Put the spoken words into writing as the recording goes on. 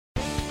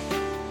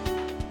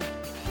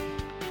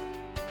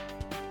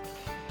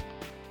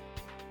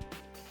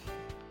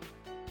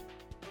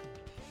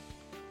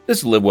This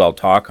is Live Well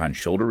Talk on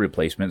shoulder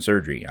replacement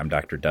surgery. I'm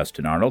Dr.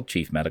 Dustin Arnold,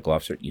 Chief Medical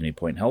Officer at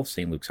UnityPoint Health,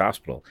 St. Luke's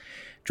Hospital.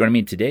 Joining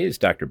me today is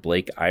Dr.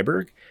 Blake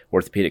Iberg,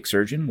 orthopedic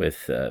surgeon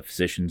with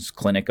Physicians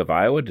Clinic of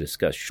Iowa, to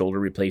discuss shoulder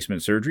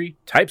replacement surgery,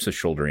 types of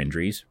shoulder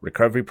injuries,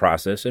 recovery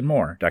process, and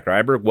more. Dr.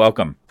 Iberg,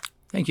 welcome.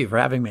 Thank you for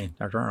having me,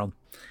 Dr. Arnold.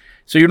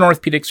 So you're an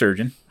orthopedic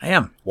surgeon. I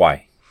am.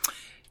 Why?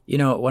 You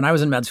know, when I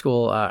was in med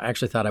school, I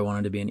actually thought I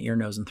wanted to be an ear,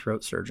 nose, and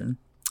throat surgeon.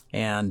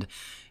 And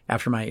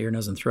after my ear,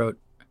 nose, and throat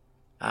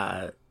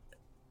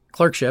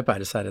clerkship, I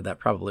decided that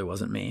probably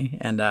wasn't me.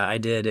 And I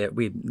did it.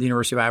 The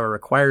University of Iowa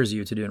requires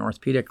you to do an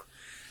orthopedic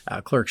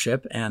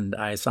clerkship. And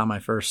I saw the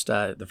first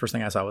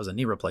thing I saw was a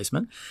knee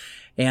replacement.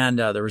 And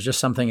there was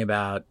just something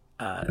about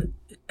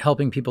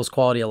helping people's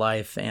quality of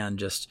life and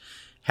just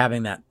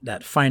having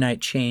that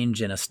finite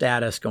change in a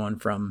status going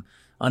from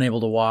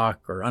unable to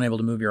walk or unable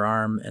to move your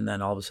arm, and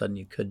then all of a sudden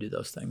you could do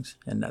those things.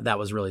 And that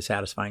was really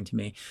satisfying to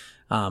me,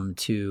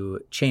 to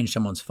change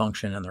someone's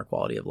function and their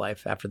quality of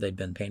life after they'd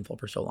been painful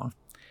for so long.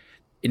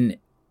 And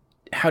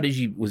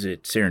was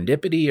it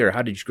serendipity, or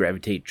how did you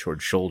gravitate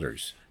towards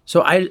shoulders?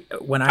 So I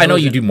know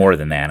you do more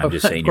than that. I'm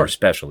just saying your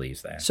specialty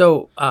is that.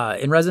 So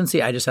in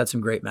residency, I just had some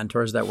great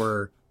mentors that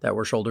were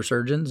shoulder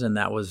surgeons, and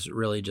that was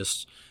really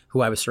just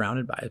who I was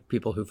surrounded by,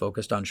 people who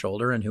focused on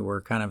shoulder and who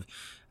were kind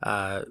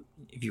of,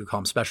 if you would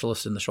call them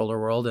specialists in the shoulder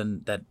world,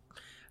 and that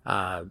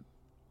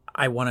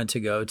I wanted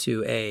to go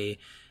to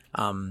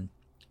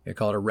you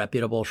call it a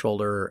reputable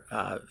shoulder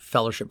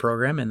fellowship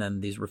program, and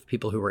then these were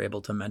people who were able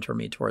to mentor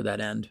me toward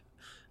that end.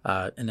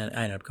 And then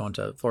I ended up going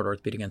to Florida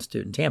Orthopedic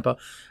Institute in Tampa,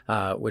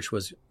 which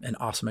was an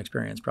awesome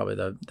experience. Probably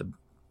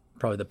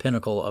the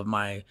pinnacle of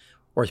my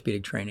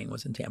orthopedic training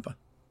was in Tampa.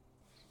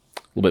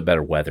 A little bit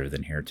better weather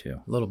than here too.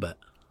 A little bit.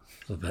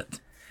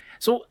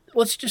 So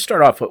let's just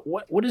start off with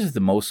what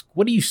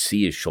do you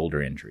see as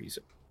shoulder injuries?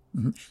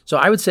 Mm-hmm. So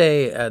I would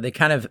say they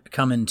kind of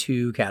come in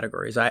two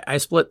categories. I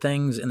split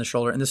things in the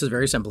shoulder, and this is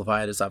very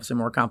simplified. It's obviously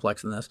more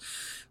complex than this,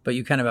 but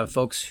you kind of have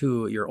folks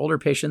your older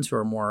patients who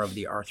are more of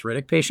the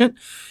arthritic patient,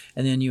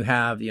 and then you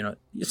have,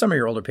 some of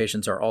your older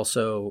patients are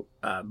also,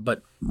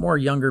 but more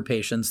younger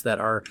patients that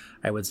are,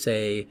 I would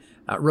say,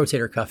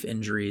 rotator cuff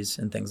injuries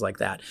and things like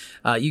that.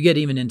 You get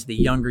even into the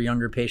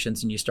younger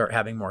patients, and you start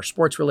having more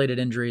sports-related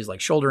injuries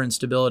like shoulder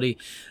instability.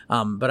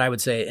 But I would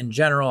say in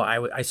general,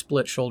 I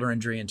split shoulder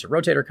injury into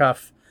rotator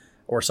cuff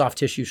or soft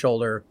tissue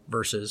shoulder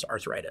versus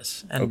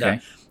arthritis. And okay.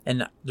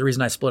 And the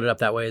reason I split it up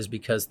that way is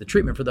because the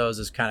treatment for those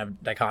is kind of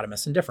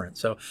dichotomous and different.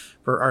 So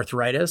for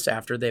arthritis,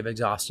 after they've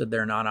exhausted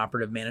their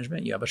non-operative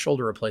management, you have a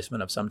shoulder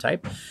replacement of some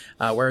type.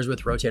 Whereas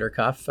with rotator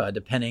cuff,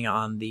 depending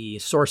on the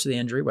source of the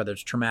injury, whether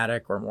it's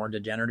traumatic or more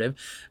degenerative,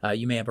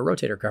 you may have a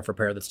rotator cuff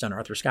repair that's done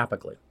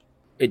arthroscopically.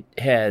 It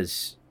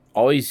has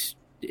always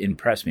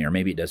impressed me, or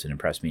maybe it doesn't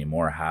impress me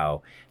anymore,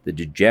 how the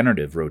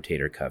degenerative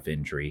rotator cuff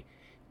injury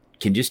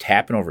can just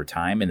happen over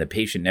time, and the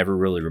patient never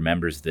really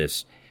remembers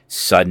this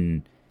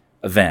sudden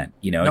event.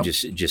 Nope.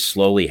 It just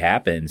slowly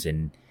happens.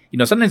 And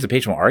sometimes the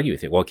patient will argue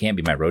with it. Well, it can't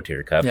be my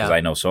rotator cuff because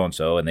I know so and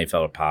so, and they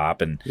felt a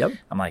pop. And yep.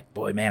 I'm like,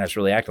 boy, man, it's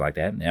really acting like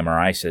that. And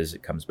MRI says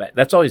it comes back.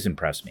 That's always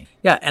impressed me.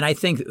 Yeah, and I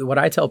think what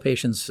I tell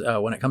patients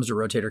when it comes to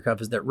rotator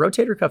cuff is that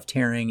rotator cuff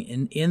tearing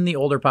in the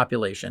older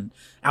population,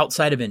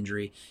 outside of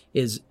injury,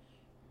 is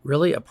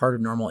really a part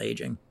of normal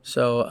aging.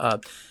 So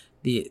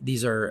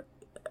these are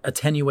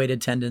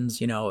attenuated tendons.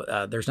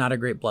 There's not a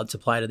great blood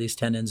supply to these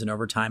tendons, and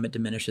over time it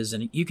diminishes.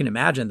 And you can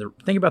imagine,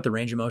 think about the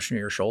range of motion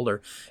of your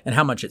shoulder and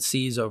how much it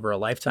sees over a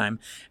lifetime.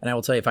 And I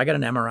will tell you, if I got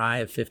an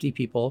MRI of 50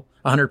 people,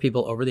 100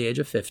 people over the age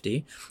of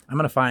 50, I'm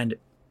going to find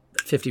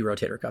 50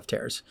 rotator cuff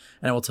tears.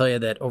 And I will tell you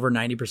that over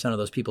 90% of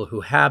those people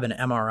who have an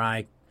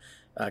MRI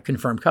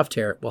confirmed cuff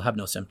tear will have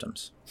no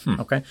symptoms.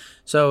 Okay.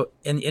 So,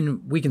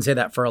 and we can say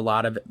that for a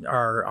lot of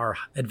our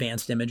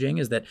advanced imaging,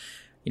 is that,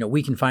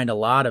 we can find a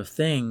lot of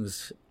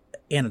things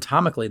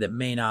anatomically that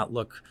may not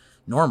look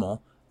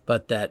normal,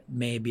 but that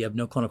may be of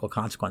no clinical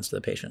consequence to the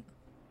patient.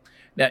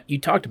 Now, you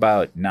talked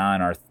about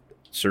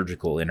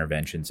non-surgical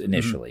interventions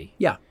initially.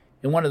 Mm-hmm. Yeah.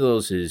 And one of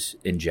those is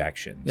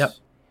injections. Yep.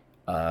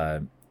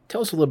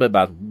 Tell us a little bit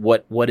about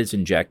what is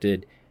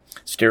injected.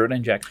 Steroid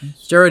injections?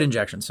 Steroid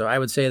injections. So I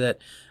would say that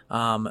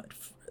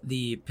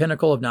the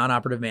pinnacle of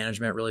non-operative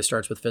management really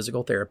starts with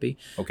physical therapy.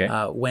 Okay.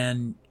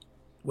 When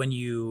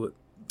you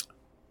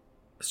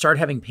start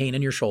having pain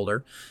in your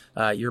shoulder,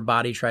 your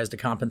body tries to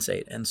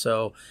compensate. And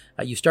so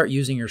you start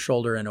using your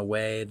shoulder in a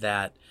way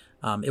that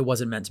it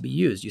wasn't meant to be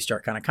used. You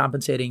start kind of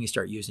compensating, you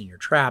start using your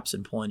traps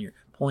and pulling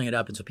it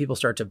up. And so people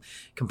start to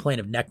complain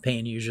of neck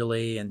pain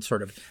usually, and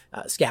sort of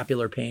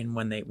scapular pain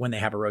when they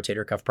have a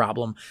rotator cuff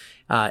problem.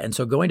 And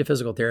so going to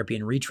physical therapy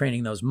and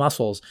retraining those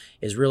muscles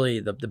is really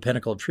the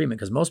pinnacle of treatment,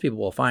 because most people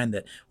will find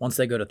that once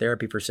they go to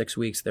therapy for 6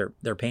 weeks,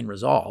 their pain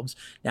resolves.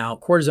 Now,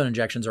 cortisone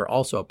injections are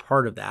also a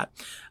part of that.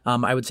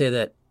 I would say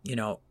that,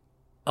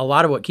 a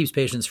lot of what keeps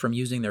patients from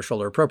using their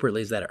shoulder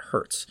appropriately is that it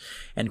hurts.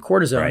 And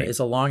cortisone is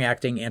a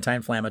long-acting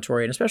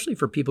anti-inflammatory, and especially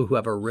for people who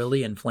have a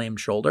really inflamed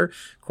shoulder,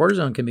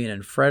 cortisone can be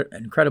an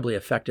incredibly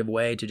effective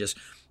way to just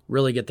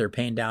really get their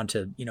pain down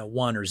to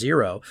 1 or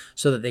 0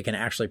 so that they can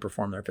actually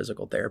perform their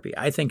physical therapy.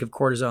 I think of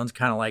cortisone's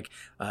kind of like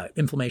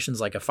inflammation's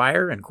like a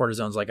fire, and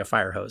cortisone's like a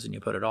fire hose, and you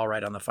put it all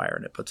right on the fire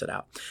and it puts it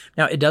out.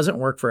 Now, it doesn't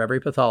work for every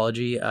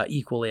pathology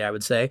equally, I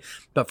would say,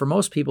 but for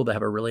most people that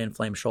have a really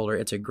inflamed shoulder,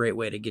 it's a great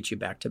way to get you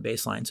back to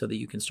baseline so that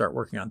you can start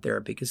working on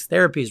therapy, because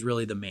therapy is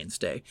really the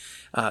mainstay,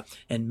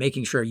 and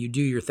making sure you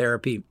do your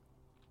therapy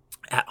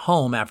at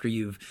home after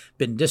you've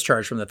been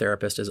discharged from the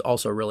therapist is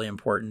also really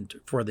important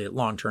for the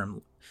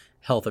long-term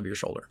health of your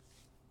shoulder.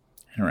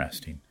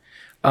 Interesting.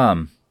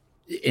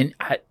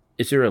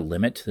 Is there a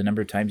limit to the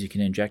number of times you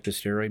can inject a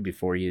steroid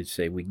before you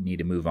say we need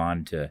to move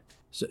on to?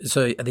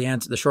 So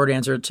the short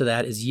answer to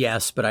that is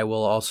yes, but I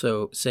will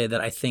also say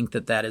that I think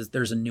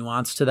there's a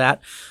nuance to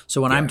that.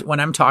 So when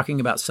I'm talking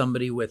about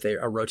somebody with a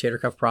rotator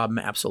cuff problem,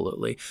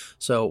 absolutely.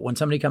 So when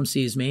somebody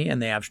sees me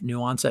and they have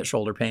new onset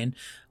shoulder pain,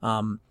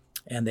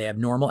 and they have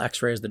normal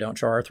x-rays that don't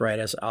show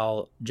arthritis,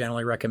 I'll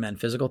generally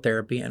recommend physical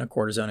therapy and a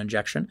cortisone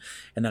injection.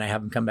 And then I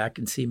have them come back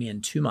and see me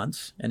in 2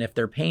 months. And if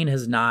their pain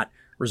has not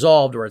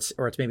resolved, or it's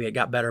maybe it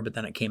got better, but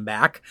then it came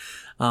back,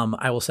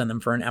 I will send them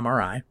for an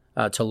MRI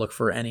to look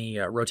for any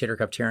rotator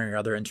cuff tearing or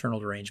other internal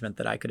derangement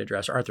that I could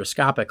address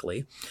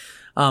arthroscopically.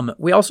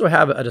 We also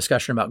have a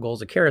discussion about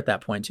goals of care at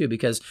that point too,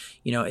 because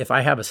if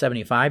I have a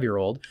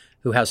 75-year-old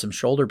who has some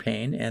shoulder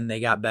pain and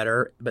they got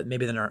better, but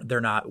maybe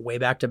they're not way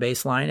back to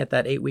baseline at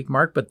that 8-week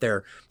mark, but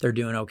they're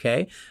doing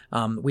okay,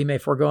 we may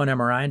forego an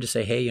MRI and just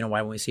say, hey, why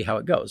don't we see how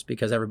it goes?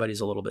 Because everybody's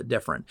a little bit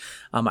different.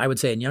 I would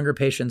say in younger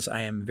patients,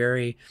 I am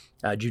very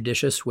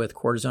judicious with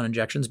cortisone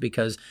injections,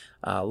 because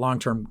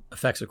long-term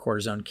effects of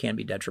cortisone can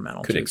be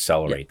detrimental. Could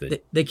accelerate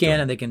they can,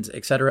 and they can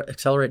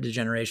accelerate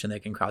degeneration. They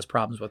can cause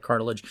problems with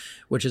cartilage,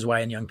 which is why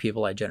in young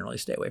people I generally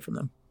stay away from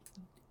them.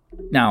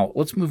 Now,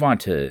 let's move on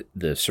to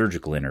the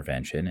surgical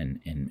intervention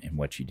and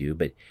what you do.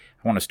 But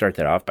I want to start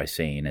that off by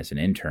saying, as an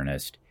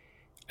internist,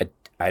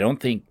 I don't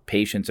think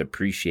patients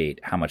appreciate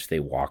how much they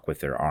walk with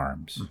their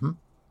arms. Mm-hmm.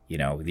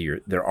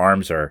 Their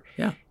arms are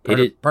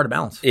part of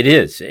balance. It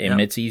is.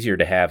 And it's easier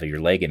to have your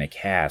leg in a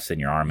cast than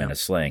your arm in a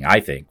sling, I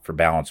think, for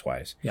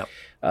balance-wise. Yep.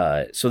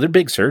 So they're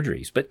big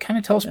surgeries. But kind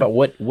of tell us about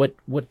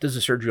what does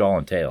the surgery all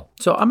entail?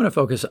 So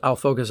I'll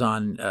focus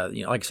on,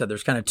 like I said,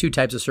 there's kind of 2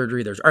 types of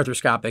surgery. There's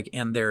arthroscopic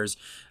and there's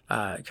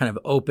kind of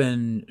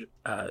open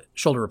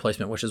shoulder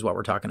replacement, which is what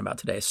we're talking about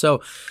today.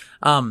 So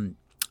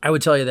I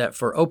would tell you that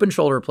for open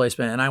shoulder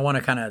replacement, and I want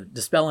to kind of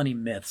dispel any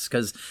myths,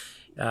 because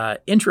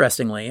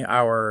interestingly,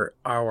 our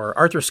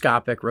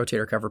arthroscopic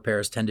rotator cuff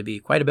repairs tend to be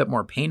quite a bit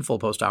more painful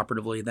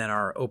postoperatively than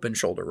our open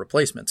shoulder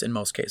replacements in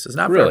most cases.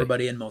 Not for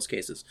everybody, in most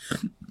cases.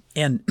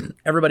 And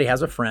everybody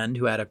has a friend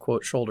who had a,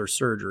 quote, shoulder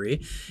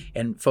surgery,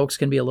 and folks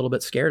can be a little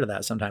bit scared of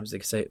that. Sometimes they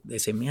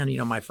say,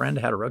 man, my friend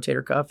had a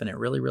rotator cuff and it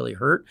really, really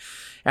hurt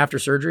after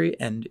surgery.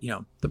 And,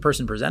 the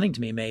person presenting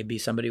to me may be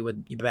somebody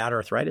with bad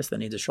arthritis that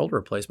needs a shoulder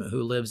replacement,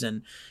 who lives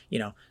in,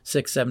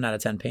 6, 7 out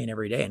of 10 pain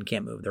every day and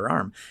can't move their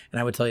arm. And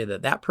I would tell you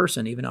that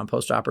person, even on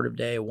postoperative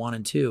day 1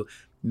 and 2,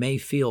 may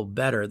feel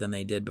better than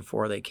they did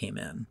before they came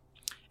in.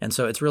 And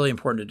so it's really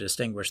important to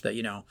distinguish that,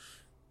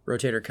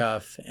 rotator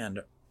cuff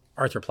and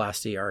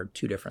arthroplasty are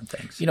 2 different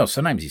things.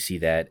 Sometimes you see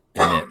that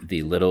in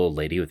the little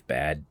lady with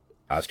bad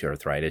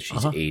osteoarthritis.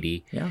 She's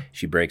 80. Yeah.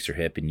 She breaks her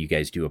hip, and you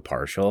guys do a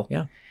partial.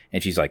 Yeah.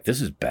 And she's like,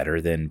 this is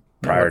better than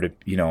prior to,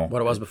 what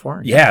it was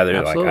before. Yeah, they're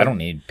absolutely. Like, I don't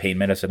need pain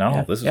medicine at all.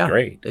 Yeah. This is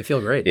great. They feel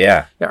great.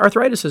 Yeah.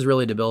 Arthritis is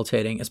really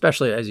debilitating,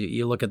 especially as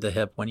you look at the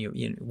hip. When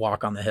you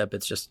walk on the hip,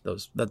 it's just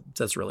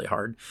that's really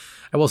hard.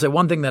 I will say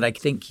one thing that I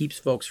think keeps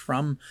folks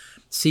from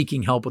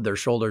seeking help with their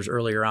shoulders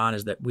earlier on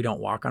is that we don't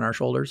walk on our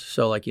shoulders.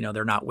 So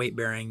they're not weight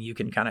bearing. You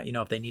can kind of,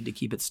 if they need to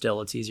keep it still,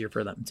 it's easier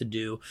for them to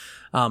do.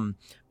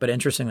 But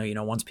interestingly,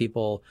 once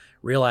people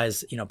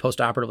realize,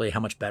 postoperatively how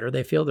much better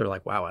they feel, they're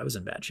like, wow, I was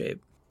in bad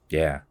shape.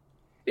 Yeah.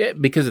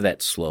 Because of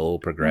that slow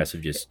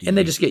progressive,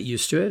 they just get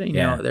used to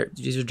it.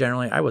 These are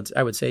generally, I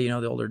would say,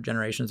 the older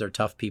generations are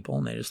tough people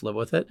and they just live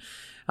with it.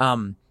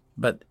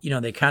 But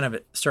they kind of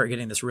start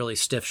getting this really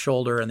stiff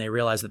shoulder, and they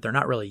realize that they're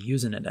not really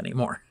using it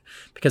anymore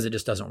because it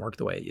just doesn't work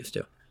the way it used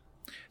to.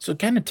 So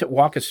kind of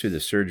walk us through the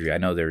surgery. I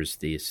know there's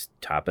this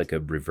topic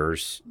of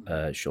reverse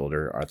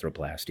shoulder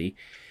arthroplasty.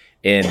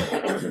 And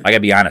I got to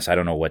be honest, I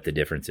don't know what the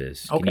difference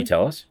is. Okay. Can you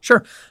tell us?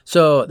 Sure.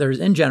 So there's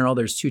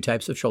 2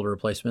 types of shoulder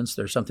replacements.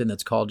 There's something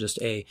that's called just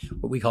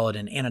what we call it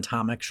an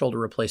anatomic shoulder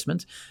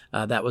replacement.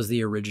 That was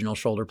the original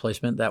shoulder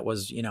replacement that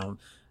was,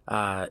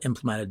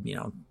 implemented,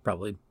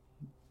 probably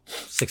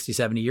 60,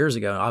 70 years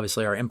ago.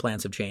 Obviously, our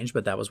implants have changed,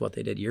 but that was what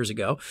they did years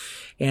ago.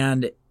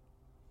 And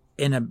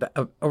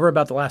over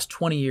about the last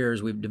 20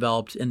 years, we've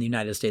developed in the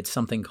United States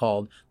something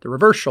called the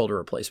reverse shoulder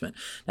replacement.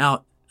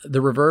 Now,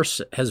 the reverse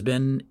has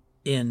been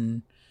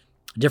in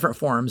different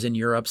forms in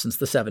Europe since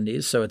the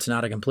 70s, so it's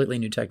not a completely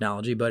new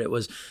technology, but it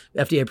was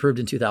FDA approved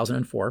in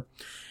 2004.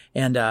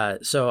 And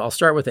so I'll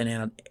start with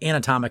an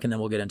anatomic, and then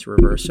we'll get into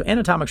reverse. So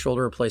anatomic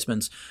shoulder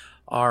replacements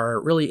are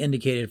really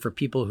indicated for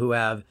people who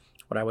have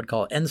what I would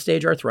call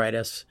end-stage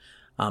arthritis,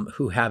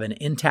 who have an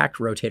intact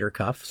rotator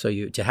cuff. So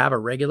to have a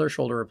regular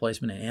shoulder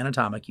replacement in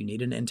anatomic, you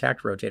need an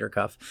intact rotator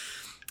cuff.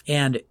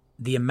 And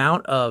the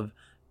amount of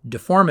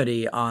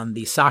deformity on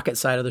the socket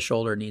side of the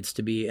shoulder needs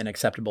to be an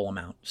acceptable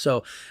amount.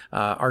 So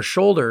our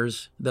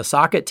shoulders, the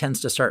socket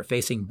tends to start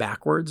facing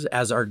backwards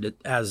as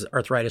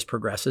arthritis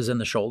progresses in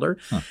the shoulder.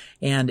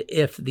 And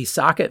if the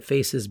socket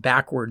faces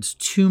backwards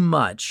too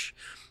much,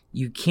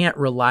 you can't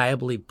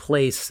reliably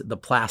place the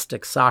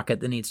plastic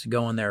socket that needs to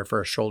go in there for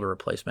a shoulder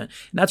replacement.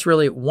 And that's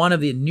really one of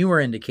the newer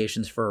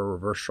indications for a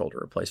reverse shoulder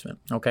replacement.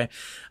 Okay.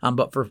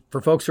 But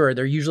for folks who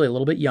they're usually a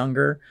little bit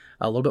younger,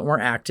 a little bit more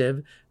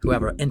active, who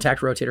have an intact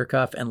rotator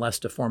cuff and less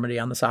deformity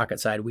on the socket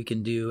side, we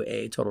can do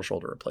a total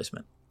shoulder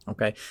replacement.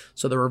 Okay.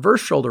 So the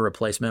reverse shoulder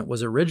replacement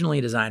was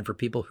originally designed for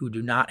people who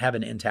do not have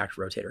an intact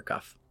rotator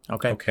cuff.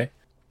 Okay.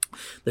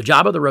 The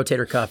job of the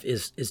rotator cuff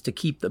is to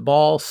keep the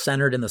ball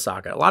centered in the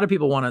socket. A lot of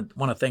people want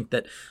to think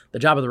that the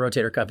job of the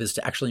rotator cuff is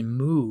to actually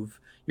move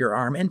your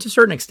arm, and to a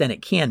certain extent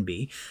it can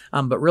be,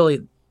 but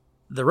really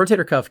the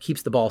rotator cuff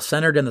keeps the ball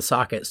centered in the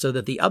socket so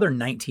that the other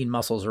 19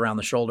 muscles around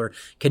the shoulder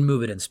can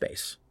move it in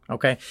space.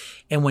 Okay,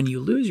 and when you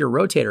lose your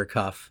rotator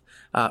cuff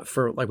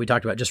for, like we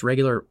talked about, just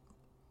regular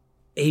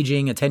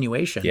aging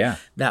attenuation,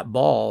 that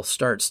ball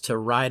starts to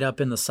ride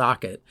up in the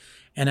socket.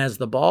 And as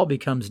the ball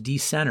becomes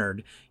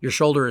decentered, your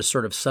shoulder is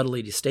sort of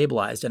subtly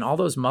destabilized, and all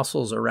those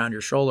muscles around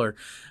your shoulder,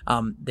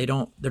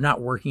 they're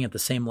not working at the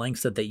same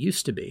lengths that they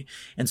used to be.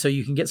 And so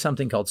you can get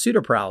something called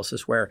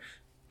pseudoparalysis, where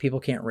people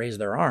can't raise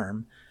their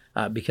arm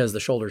because the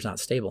shoulder's not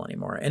stable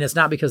anymore. And it's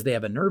not because they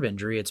have a nerve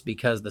injury, it's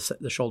because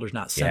the shoulder's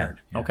not centered.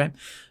 Okay.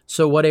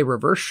 So what a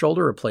reverse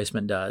shoulder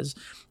replacement does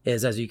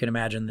is, as you can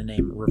imagine, the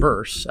name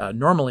reverse,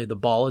 normally the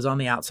ball is on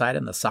the outside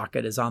and the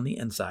socket is on the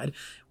inside.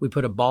 We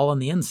put a ball on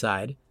the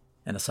inside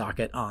and a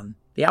socket on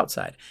the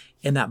outside.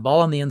 And that ball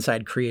on the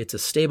inside creates a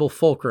stable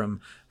fulcrum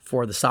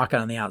for the socket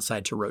on the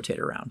outside to rotate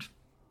around.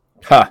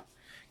 I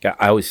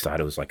always thought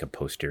it was like a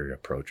posterior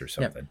approach or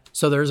something.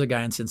 So there's a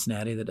guy in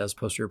Cincinnati that does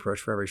posterior approach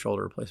for every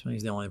shoulder replacement.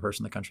 He's the only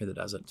person in the country that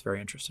does it. It's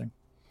very interesting.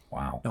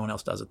 Wow. No one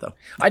else does it, though.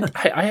 I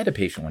had a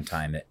patient one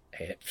time that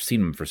I had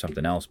seen him for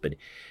something else, but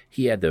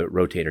he had the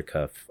rotator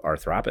cuff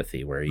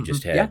arthropathy where he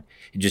just had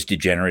it just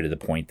degenerated to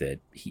the point that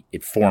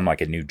it formed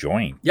like a new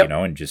joint,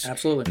 and just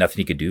nothing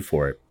he could do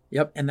for it.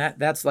 Yep. And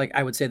that's like,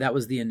 I would say that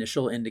was the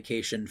initial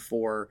indication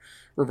for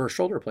reverse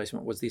shoulder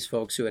replacement, was these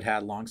folks who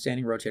had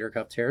longstanding rotator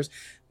cuff tears,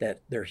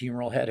 that their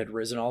humeral head had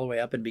risen all the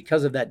way up. And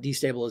because of that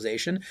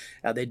destabilization,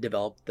 they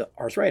developed the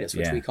arthritis,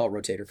 which we call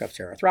rotator cuff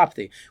tear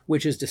arthropathy,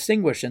 which is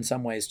distinguished in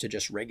some ways to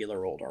just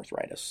regular old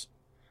arthritis.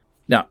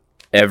 Now,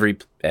 every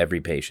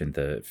patient,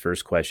 the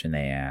first question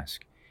they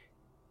ask,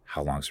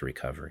 how long's the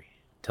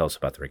recovery? Tell us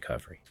about the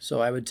recovery.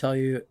 So I would tell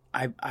you,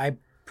 I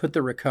put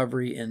the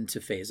recovery into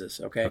phases.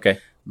 Okay.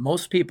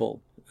 Most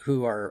people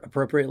who are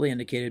appropriately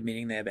indicated,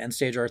 meaning they have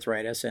end-stage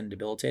arthritis and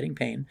debilitating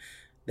pain,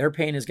 their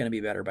pain is going to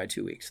be better by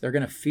 2 weeks. They're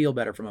going to feel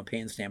better from a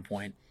pain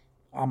standpoint,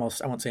 almost,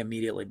 I won't say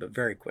immediately, but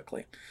very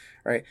quickly.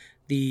 All right.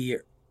 The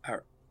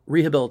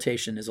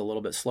rehabilitation is a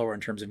little bit slower in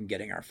terms of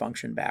getting our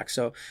function back.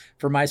 So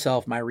for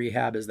myself, my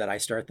rehab is that I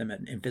start them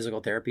in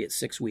physical therapy at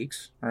 6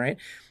 weeks. All right.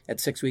 At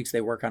 6 weeks,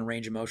 they work on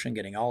range of motion,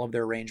 getting all of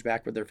their range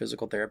back with their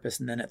physical therapist.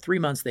 And then at 3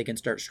 months, they can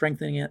start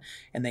strengthening it,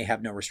 and they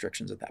have no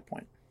restrictions at that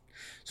point.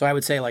 So I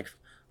would say like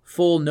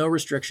full no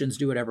restrictions,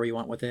 do whatever you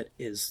want with it,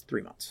 is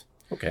 3 months.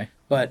 Okay.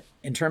 But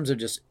in terms of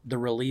just the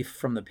relief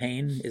from the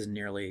pain is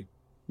nearly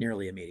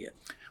immediate.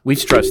 We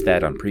stressed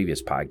that on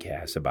previous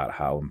podcasts about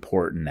how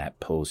important that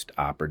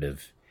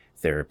post-operative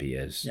therapy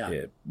is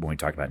when we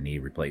talk about knee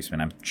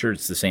replacement. I'm sure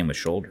it's the same with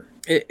shoulder.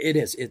 It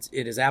is. It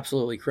is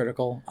absolutely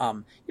critical.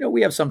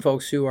 We have some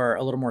folks who are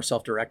a little more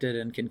self-directed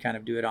and can kind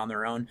of do it on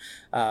their own.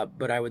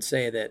 But I would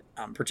say that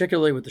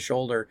particularly with the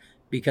shoulder,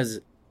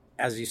 because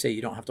as you say,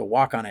 you don't have to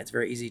walk on it. It's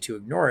very easy to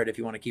ignore it if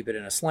you want to keep it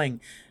in a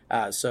sling.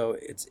 So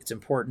it's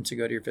important to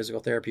go to your physical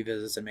therapy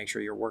visits and make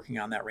sure you're working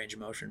on that range of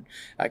motion,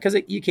 because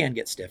you can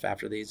get stiff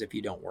after these if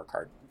you don't work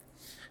hard.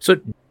 So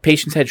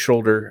patients had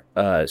shoulder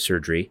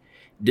surgery.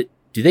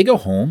 Do they go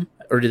home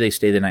or do they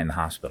stay the night in the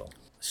hospital?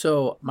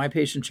 So my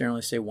patients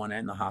generally stay one night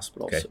in the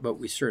hospital, but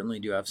we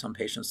certainly do have some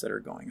patients that are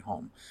going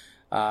home.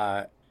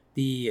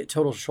 The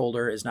total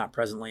shoulder is not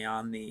presently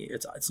on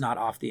it's not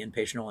off the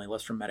inpatient only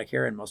list from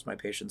Medicare, and most of my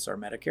patients are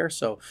Medicare.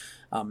 So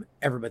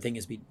everything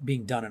is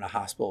being done in a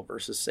hospital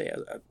versus, say,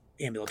 a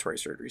ambulatory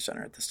surgery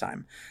center at this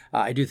time.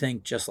 I do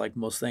think, just like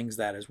most things,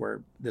 that is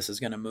where this is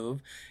going to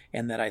move,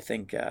 and that I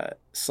think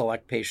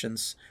select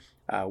patients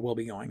will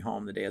be going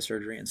home the day of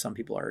surgery, and some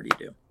people already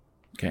do.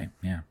 Okay,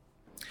 yeah.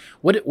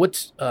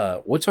 What's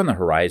on the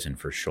horizon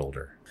for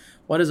shoulder?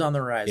 What is on the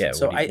horizon?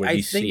 Yeah, what do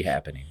you see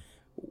happening?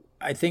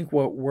 I think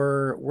what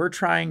we're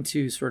trying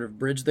to sort of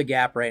bridge the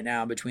gap right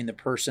now between the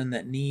person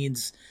that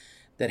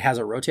has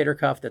a rotator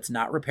cuff that's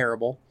not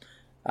repairable,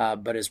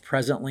 but is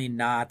presently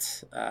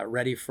not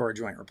ready for a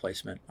joint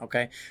replacement.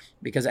 Okay,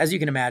 because as you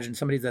can imagine,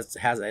 somebody that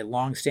has a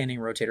long-standing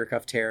rotator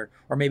cuff tear,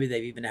 or maybe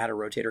they've even had a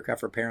rotator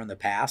cuff repair in the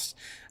past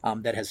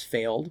that has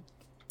failed.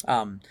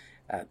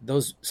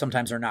 Those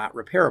sometimes are not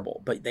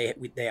repairable, but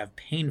they have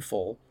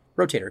painful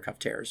rotator cuff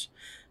tears.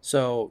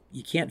 So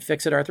you can't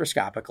fix it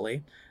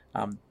arthroscopically.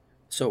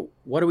 So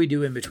what do we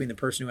do in between the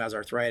person who has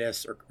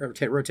arthritis or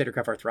rotator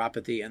cuff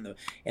arthropathy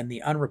and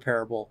the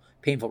unrepairable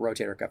painful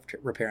rotator cuff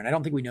repair? And I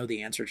don't think we know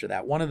the answer to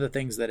that. One of the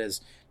things that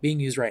is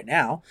being used right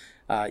now,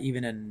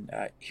 even in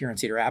here in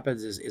Cedar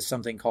Rapids, is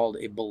something called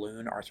a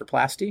balloon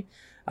arthroplasty.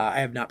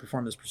 I have not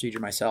performed this procedure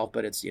myself,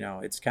 but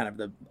it's kind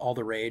of all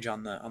the rage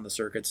on the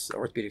circuits,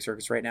 orthopedic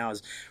circuits right now.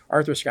 Is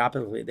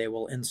arthroscopically they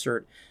will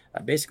insert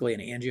basically an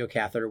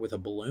angiocatheter with a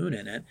balloon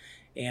in it,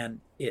 and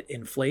it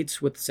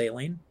inflates with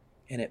saline.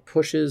 And it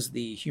pushes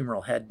the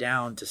humeral head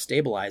down to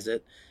stabilize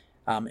it.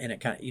 And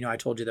it kind of, I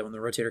told you that when the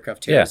rotator cuff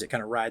tears, it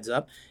kind of rides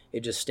up. It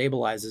just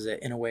stabilizes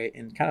it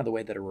in kind of the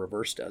way that a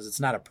reverse does.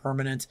 It's not a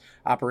permanent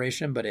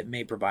operation, but it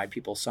may provide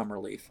people some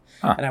relief.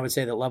 Huh. And I would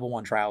say that level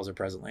 1 trials are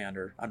presently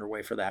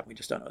underway for that. We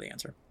just don't know the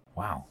answer.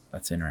 Wow,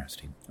 that's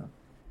interesting.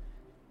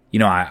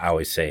 I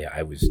always say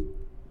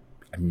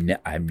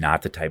I'm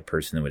not the type of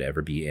person that would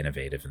ever be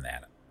innovative in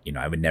that.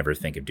 I would never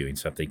think of doing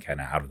something kind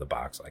of out of the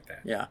box like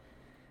that. Yeah.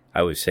 I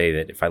always say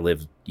that if I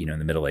lived, in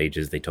the Middle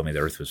Ages, they told me the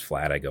earth was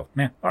flat. I go,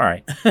 all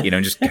right.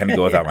 Just kind of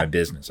go about my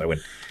business. I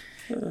wouldn't.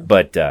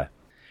 But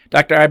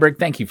Dr. Iberg,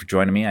 thank you for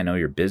joining me. I know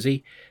you're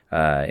busy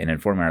and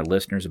informing our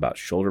listeners about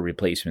shoulder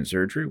replacement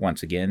surgery.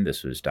 Once again,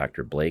 this was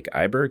Dr. Blake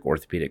Iberg,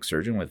 orthopedic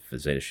surgeon with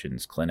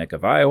Physicians Clinic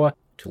of Iowa.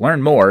 To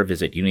learn more,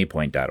 visit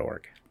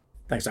unitypoint.org.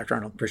 Thanks, Dr.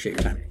 Arnold. Appreciate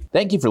your time.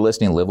 Thank you for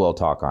listening to Live Well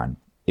Talk On.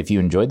 If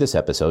you enjoyed this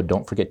episode,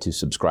 don't forget to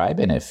subscribe.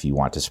 And if you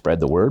want to spread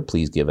the word,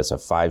 please give us a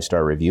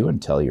 5-star review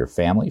and tell your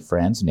family,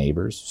 friends,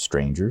 neighbors,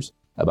 strangers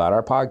about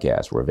our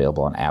podcast. We're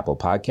available on Apple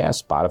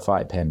Podcasts,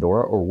 Spotify,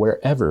 Pandora, or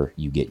wherever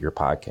you get your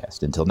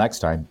podcast. Until next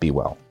time, be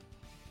well.